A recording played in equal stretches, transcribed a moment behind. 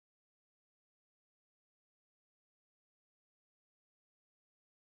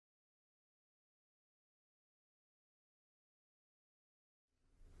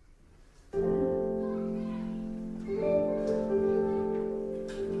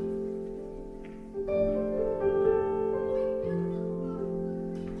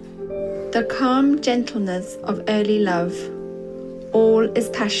The calm gentleness of early love. All is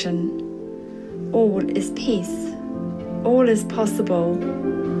passion. All is peace. All is possible.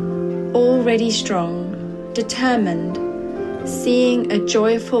 Already strong, determined, seeing a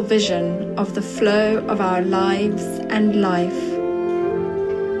joyful vision of the flow of our lives and life.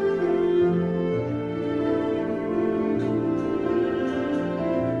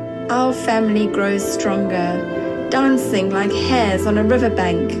 Our family grows stronger, dancing like hares on a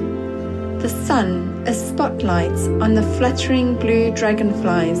riverbank. The sun is spotlight on the fluttering blue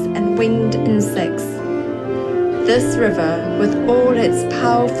dragonflies and winged insects. This river, with all its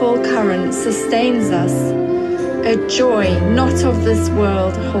powerful current, sustains us. A joy not of this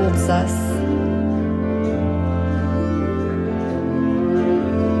world holds us.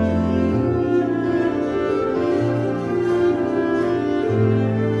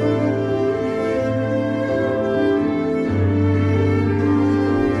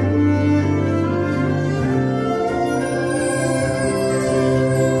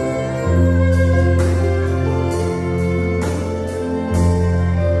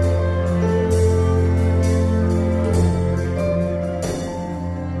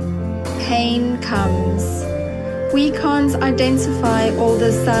 Pain comes. We can't identify all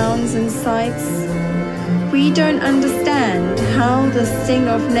the sounds and sights. We don't understand how the sting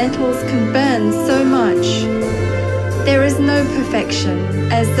of nettles can burn so much. There is no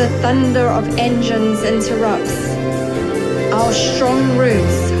perfection as the thunder of engines interrupts. Our strong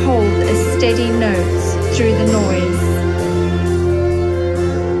roots hold a steady note through the noise.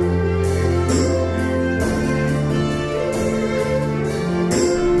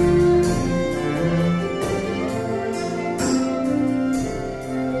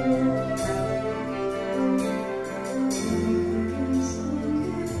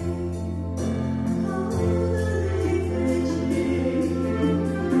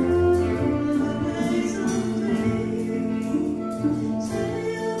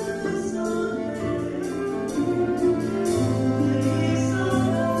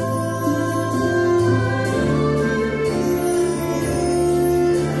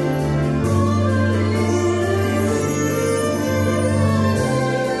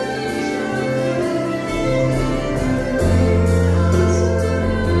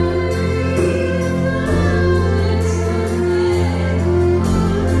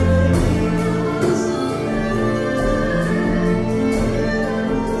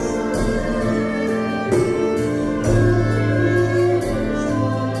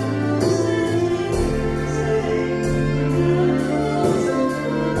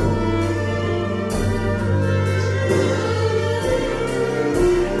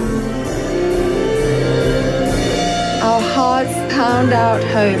 Pound out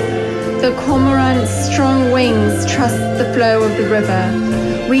hope. The cormorant's strong wings trust the flow of the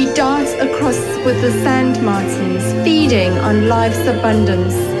river. We dart across with the sand martins, feeding on life's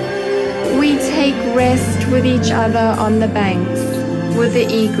abundance. We take rest with each other on the banks, with the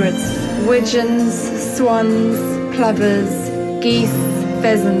egrets, widgeons, swans, plovers, geese,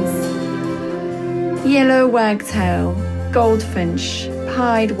 pheasants, yellow wagtail, goldfinch,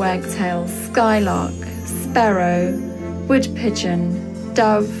 pied wagtail, skylark, sparrow, wood pigeon,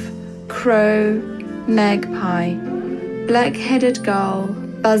 dove, crow, magpie, black-headed gull,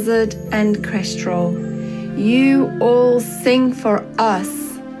 buzzard and kestrel. You all sing for us.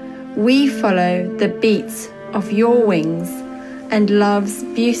 We follow the beat of your wings and love's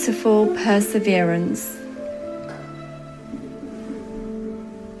beautiful perseverance.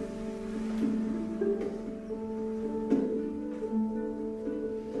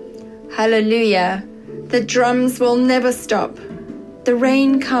 Hallelujah! The drums will never stop. The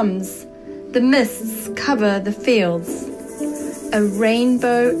rain comes. The mists cover the fields. A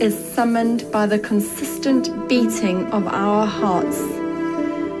rainbow is summoned by the consistent beating of our hearts.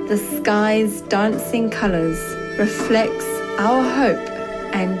 The sky's dancing colors reflects our hope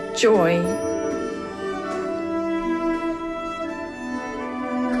and joy.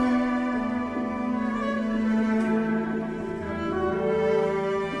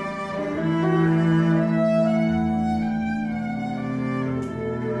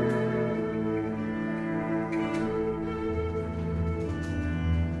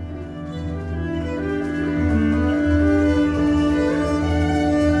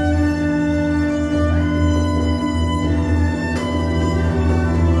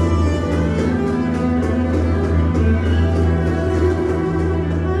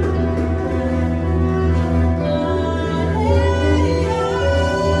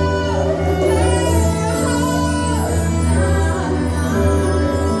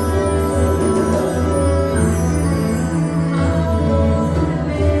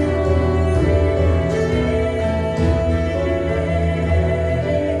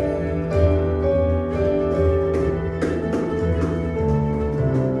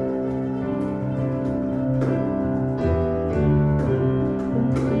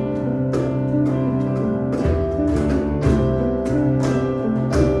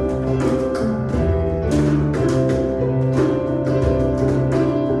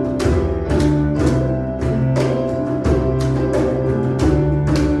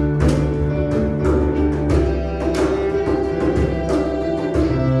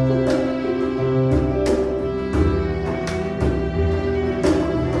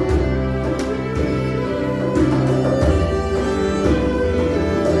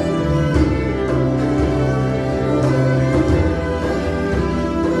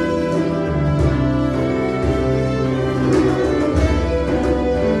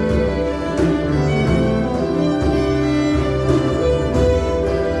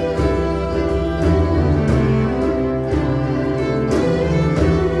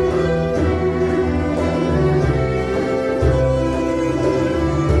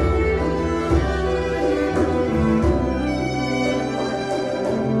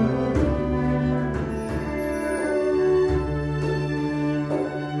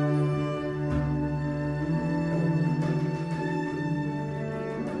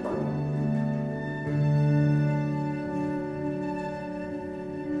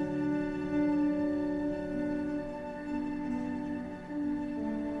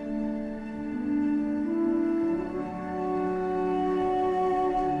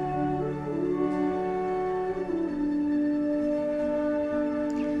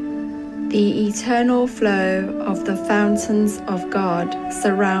 The eternal flow of the fountains of God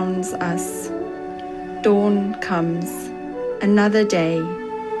surrounds us. Dawn comes, another day,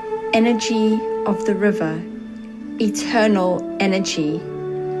 energy of the river, eternal energy,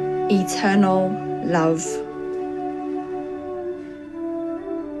 eternal love.